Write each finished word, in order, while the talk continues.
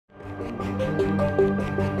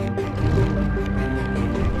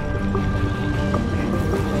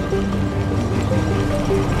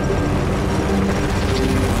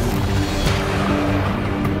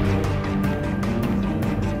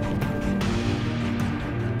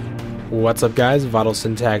What's up guys, Vital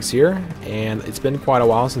Syntax here, and it's been quite a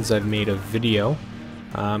while since I've made a video,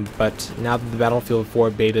 but now that the Battlefield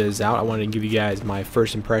 4 beta is out, I wanted to give you guys my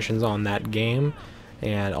first impressions on that game,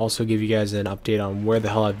 and also give you guys an update on where the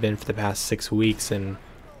hell I've been for the past 6 weeks, and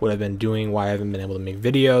what I've been doing, why I haven't been able to make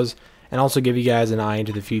videos, and also give you guys an eye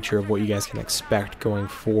into the future of what you guys can expect going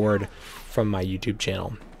forward from my YouTube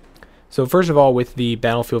channel. So first of all, with the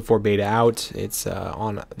Battlefield 4 beta out, it's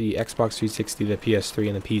on the Xbox 360, the PS3,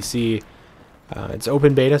 and the PC. It's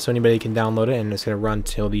open beta, so anybody can download it, and it's going to run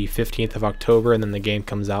till the 15th of October, and then the game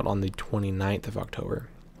comes out on the 29th of October.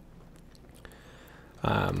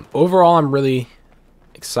 Overall, I'm really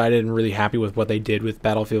excited and really happy with what they did with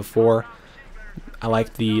Battlefield 4. I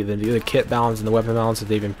like the kit balance and the weapon balance that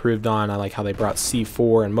they've improved on. I like how they brought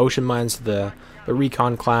C4 and motion mines to the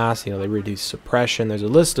recon class. You know, they reduced suppression. There's a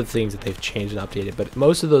list of things that they've changed and updated, but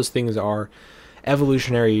most of those things are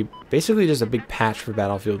evolutionary, basically just a big patch for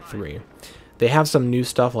Battlefield 3. They have some new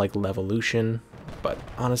stuff like Levolution, but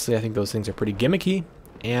honestly I think those things are pretty gimmicky,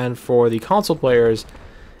 and for the console players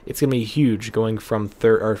it's going to be huge, going from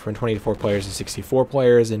 24 players to 64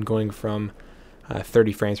 players, and going from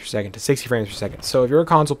 30 frames per second to 60 frames per second. So if you're a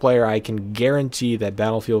console player, I can guarantee that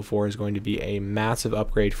Battlefield 4 is going to be a massive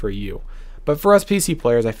upgrade for you. But for us PC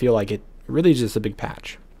players, I feel like it really is just a big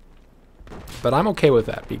patch. But I'm okay with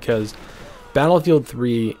that, because Battlefield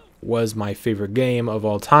 3 was my favorite game of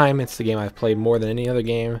all time. It's the game I've played more than any other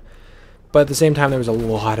game. But at the same time, there was a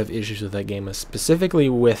lot of issues with that game, specifically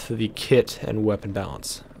with the kit and weapon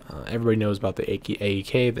balance. Everybody knows about the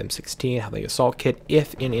AEK, the M16, how the assault kit,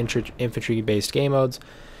 if in infantry-based game modes,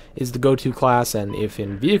 is the go-to class, and if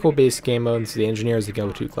in vehicle-based game modes, the engineer is the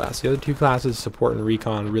go-to class. The other two classes, support and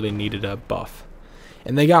recon, really needed a buff,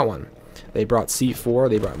 and they got one. They brought C4,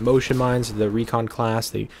 they brought motion mines to the recon class,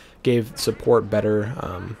 they gave support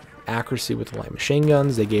better accuracy with the light machine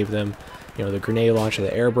guns, they gave them, you know, the grenade launcher, the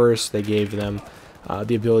airburst, they gave them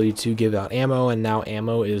the ability to give out ammo, and now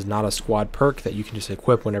ammo is not a squad perk that you can just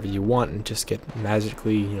equip whenever you want and just get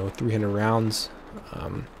magically, you know, 300 rounds.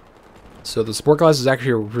 So the support class is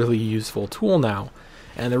actually a really useful tool now,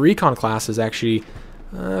 and the recon class is actually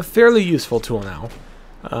a fairly useful tool now.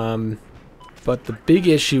 But the big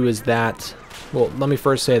issue is that, well, let me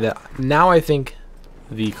first say that now I think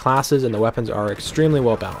the classes and the weapons are extremely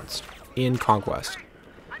well balanced in Conquest.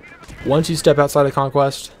 Once you step outside of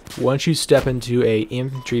Conquest, once you step into a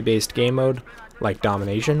infantry-based game mode like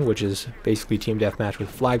Domination, which is basically team deathmatch with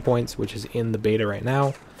flag points, which is in the beta right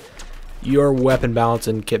now, your weapon balance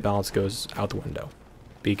and kit balance goes out the window,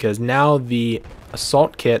 because now the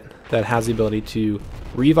assault kit that has the ability to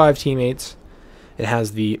revive teammates, it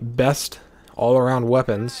has the best all-around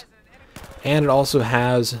weapons, and it also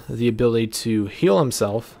has the ability to heal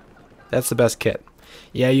himself. That's the best kit.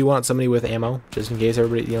 Yeah, you want somebody with ammo, just in case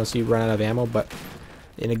everybody, you know, so you run out of ammo, but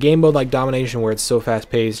in a game mode like Domination where it's so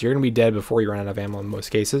fast-paced, you're going to be dead before you run out of ammo in most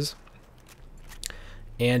cases.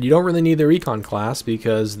 And you don't really need the recon class,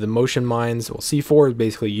 because the motion mines, well, C4 is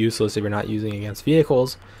basically useless if you're not using it against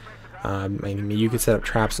vehicles. I mean, you could set up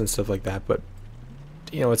traps and stuff like that, but,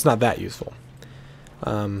 you know, it's not that useful.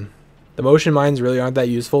 The motion mines really aren't that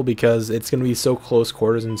useful, because it's going to be so close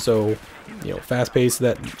quarters and so, you know, fast-paced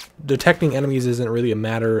that detecting enemies isn't really a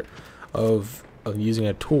matter of using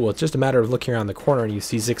a tool. It's just a matter of looking around the corner and you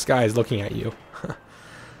see 6 guys looking at you.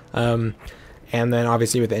 And then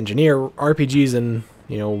obviously with the engineer, RPGs and,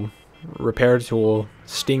 you know, repair tool,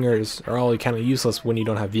 stingers are all kind of useless when you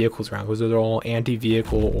don't have vehicles around, because those are all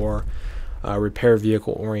anti-vehicle or repair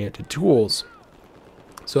vehicle oriented tools.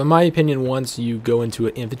 So in my opinion, once you go into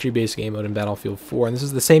an infantry-based game mode in Battlefield 4, and this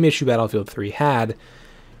is the same issue Battlefield 3 had,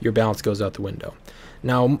 your balance goes out the window.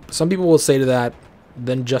 Now, some people will say to that,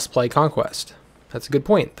 then just play Conquest. That's a good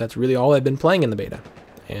point. That's really all I've been playing in the beta,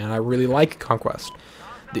 and I really like Conquest.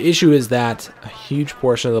 The issue is that a huge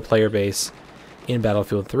portion of the player base in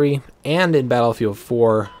Battlefield 3 and in Battlefield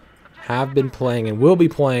 4 have been playing and will be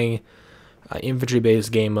playing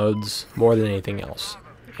infantry-based game modes more than anything else.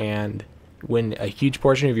 And when a huge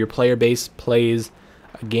portion of your player base plays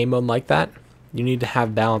a game mode like that, you need to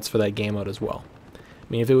have balance for that game mode as well. I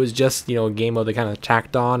mean, if it was just, you know, a game mode that kind of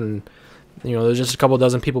tacked on and, you know, there's just a couple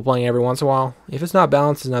dozen people playing every once in a while, if it's not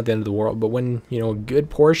balanced, it's not the end of the world. But when, you know, a good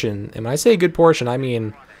portion, and when I say a good portion, I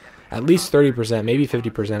mean at least 30%, maybe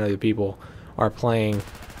 50% of the people are playing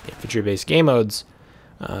infantry-based game modes,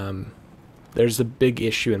 there's a big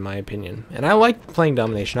issue in my opinion. And I like playing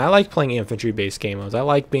domination. I like playing infantry-based game modes. I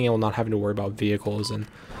like being able not having to worry about vehicles and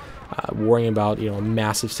worrying about, you know, a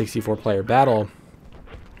massive 64-player battle,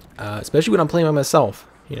 especially when I'm playing by myself.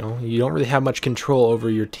 You know, you don't really have much control over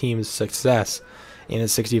your team's success in a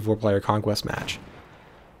 64-player conquest match.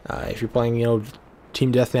 If you're playing, you know,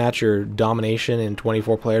 team deathmatch or domination in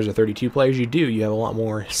 24 players or 32 players, you have a lot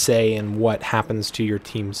more say in what happens to your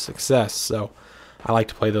team's success. So I like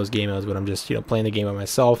to play those game modes when I'm just, you know, playing the game by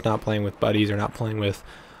myself, not playing with buddies or not playing with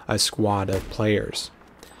a squad of players.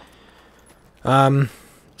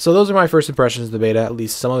 So those are my first impressions of the beta, at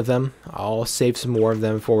least some of them. I'll save some more of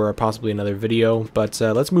them for possibly another video, but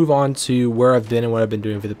let's move on to where I've been and what I've been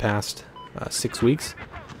doing for the past 6 weeks.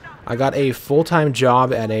 I got a full-time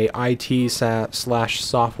job at a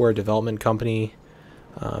IT/software development company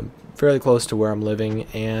fairly close to where I'm living,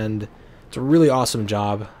 and it's a really awesome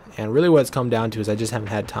job. And really what it's come down to is I just haven't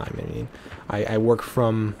had time. I mean, I work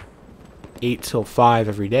from 8 till 5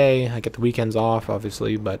 every day. I get the weekends off,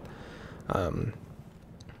 obviously, but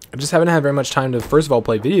I just haven't had very much time to, first of all,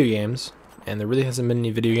 play video games, and there really hasn't been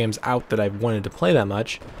any video games out that I've wanted to play that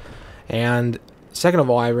much. And second of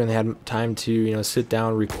all, I haven't really had time to, you know, sit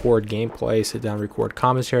down, record gameplay, sit down, record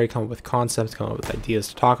commentary, come up with concepts, come up with ideas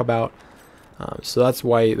to talk about. So that's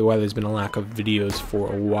why there's been a lack of videos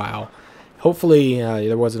for a while. Hopefully,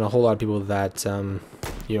 there wasn't a whole lot of people that,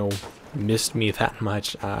 you know, missed me that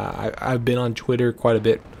much. I've been on Twitter quite a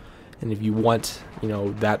bit, and if you want, you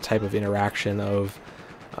know, that type of interaction of,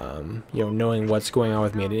 you know, knowing what's going on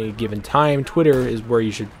with me at any given time, Twitter is where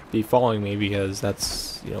you should be following me, because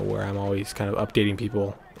that's, you know, where I'm always kind of updating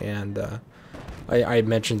people. And I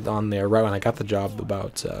mentioned on there right when I got the job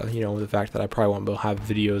about, you know, the fact that I probably won't be able to have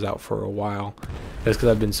videos out for a while, just because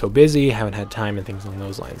I've been so busy, haven't had time, and things along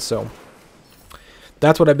those lines. So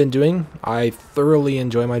that's what I've been doing. I thoroughly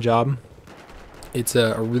enjoy my job. It's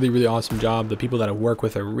a really, really awesome job. The people that I work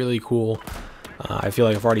with are really cool. I feel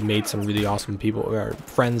like I've already made some really awesome people, or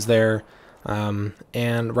friends there.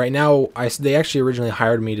 And right now, they actually originally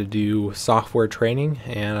hired me to do software training,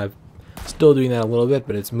 and I'm still doing that a little bit,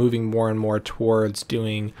 but it's moving more and more towards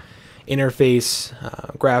doing interface,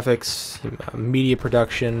 graphics, media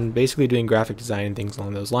production, basically doing graphic design and things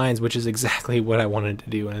along those lines, which is exactly what I wanted to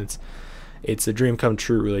do, and it's a dream come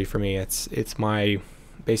true, really, for me. It's my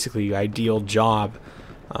basically ideal job,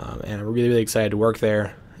 and I'm really, really excited to work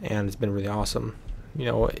there, and it's been really awesome. You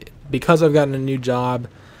know, because I've gotten a new job,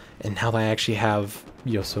 and now I actually have,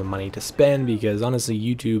 you know, some money to spend, because honestly,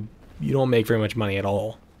 YouTube, you don't make very much money at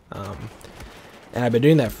all. And I've been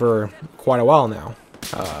doing that for quite a while now.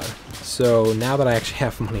 So now that I actually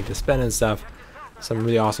have money to spend and stuff, some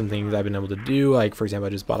really awesome things I've been able to do, like, for example, I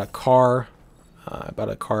just bought a car. I bought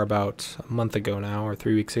a car about a month ago now, or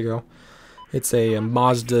 3 weeks ago. It's a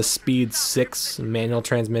Mazda Speed 6 manual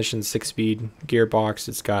transmission, 6-speed gearbox.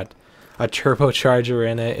 It's got a turbocharger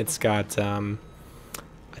in it. It's got, I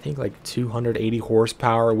think, like 280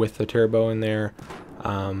 horsepower with the turbo in there.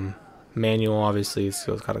 Manual, obviously,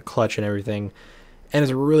 so it's got a clutch and everything. And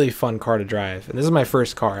it's a really fun car to drive. And this is my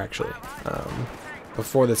first car, actually.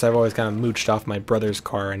 Before this, I've always kind of mooched off my brother's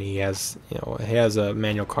car, and he has, you know, he has a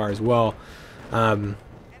manual car as well.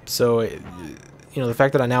 So, you know, the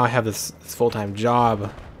fact that I have this full-time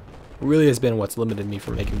job really has been what's limited me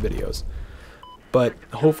from making videos. But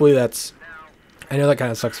hopefully that's, I know that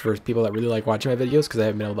kind of sucks for people that really like watching my videos, because I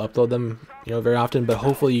haven't been able to upload them, you know, very often. But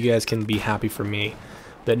hopefully you guys can be happy for me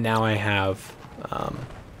that now I have an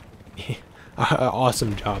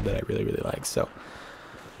awesome job that I really, really like. So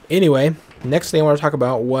anyway, next thing I want to talk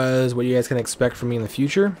about was what you guys can expect from me in the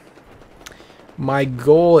future. My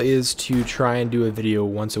goal is to try and do a video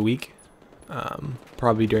once a week,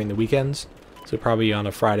 probably during the weekends, so probably on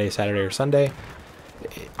a Friday, Saturday, or Sunday.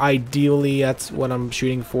 Ideally, that's what I'm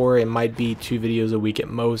shooting for. It might be 2 videos a week at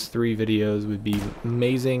most. 3 videos would be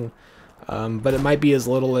amazing, but it might be as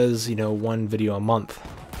little as, you know, 1 video a month.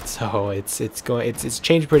 So it's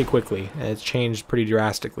changed pretty quickly, and it's changed pretty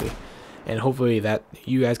drastically, and hopefully that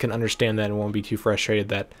you guys can understand that and won't be too frustrated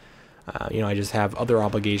that you know, I just have other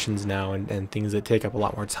obligations now, and things that take up a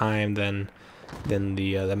lot more time than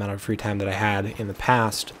the amount of free time that I had in the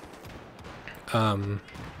past.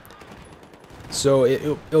 So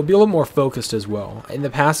it'll be a little more focused as well. In the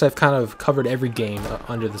past, I've kind of covered every game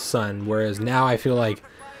under the sun, whereas now I feel like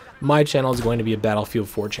my channel is going to be a Battlefield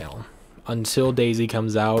 4 channel. Until DayZ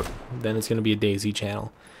comes out, then it's going to be a DayZ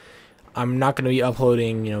channel. I'm not going to be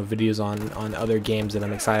uploading, you know, videos on other games that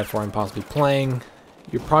I'm excited for and possibly playing.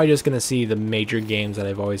 You're probably just going to see the major games that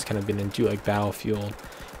I've always kind of been into, like Battlefield,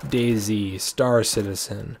 DayZ, Star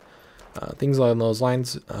Citizen, things along those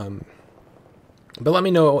lines. But let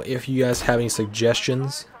me know if you guys have any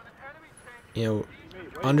suggestions. You know,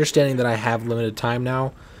 understanding that I have limited time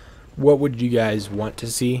now, what would you guys want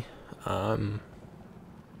to see? And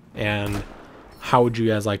how would you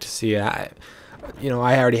guys like to see it?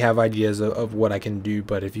 I already have ideas of what I can do,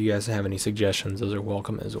 but if you guys have any suggestions, those are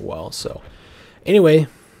welcome as well. So anyway,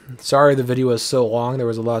 sorry the video was so long. There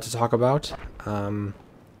was a lot to talk about, and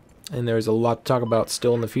there's a lot to talk about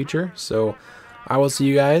still in the future. So I will see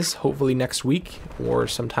you guys hopefully next week or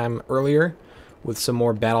sometime earlier with some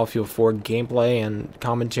more Battlefield 4 gameplay and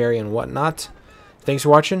commentary and whatnot. Thanks for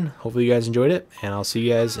watching. Hopefully you guys enjoyed it, and I'll see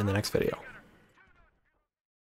you guys in the next video.